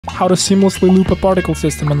how to seamlessly loop a particle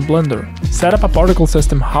system in Blender. Set up a particle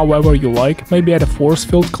system however you like, maybe add a force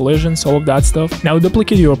field, collisions, all of that stuff. Now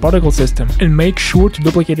duplicate your particle system and make sure to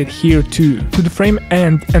duplicate it here too. To the frame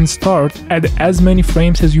end and start, add as many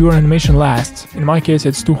frames as your animation lasts. In my case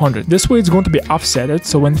it's 200. This way it's going to be offsetted,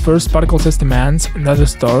 so when first particle system ends, another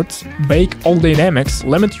starts. Bake all dynamics,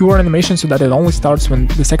 limit your animation so that it only starts when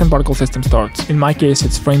the second particle system starts. In my case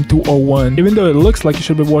it's frame 201. Even though it looks like it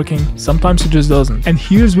should be working, sometimes it just doesn't. And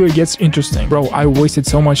here's where it gets interesting. Bro, I wasted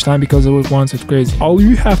so much time because of it once, it's crazy. All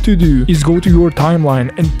you have to do is go to your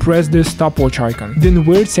timeline and press this stopwatch icon. Then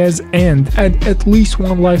where it says end, add at least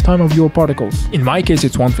one lifetime of your particles. In my case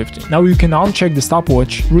it's 150. Now you can uncheck the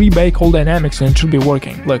stopwatch, rebake all dynamics, and it should be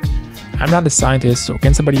working. Look, I'm not a scientist, so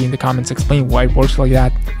can somebody in the comments explain why it works like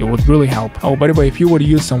that? It would really help. Oh, by the way, if you were to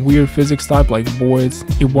use some weird physics type like voids,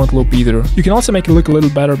 it won't loop either. You can also make it look a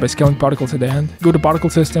little better by scaling particles at the end. Go to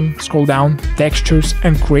particle system, scroll down, textures,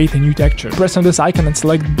 and create a new texture. Press on this icon and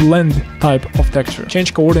select blend type of texture.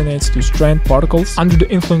 Change coordinates to strand particles. Under the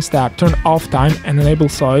influence tab, turn off time and enable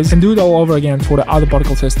size, and do it all over again for the other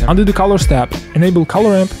particle system. Under the colors tab, enable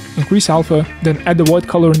color ramp, increase alpha, then add the white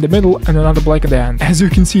color in the middle and another black at the end. As you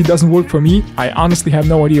can see, it doesn't work for me. I honestly have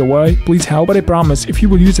no idea why. Please help, but I promise if you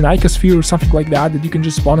would use an icosphere or something like that you can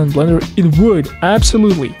just spawn in Blender, it would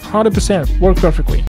absolutely 100% work perfectly.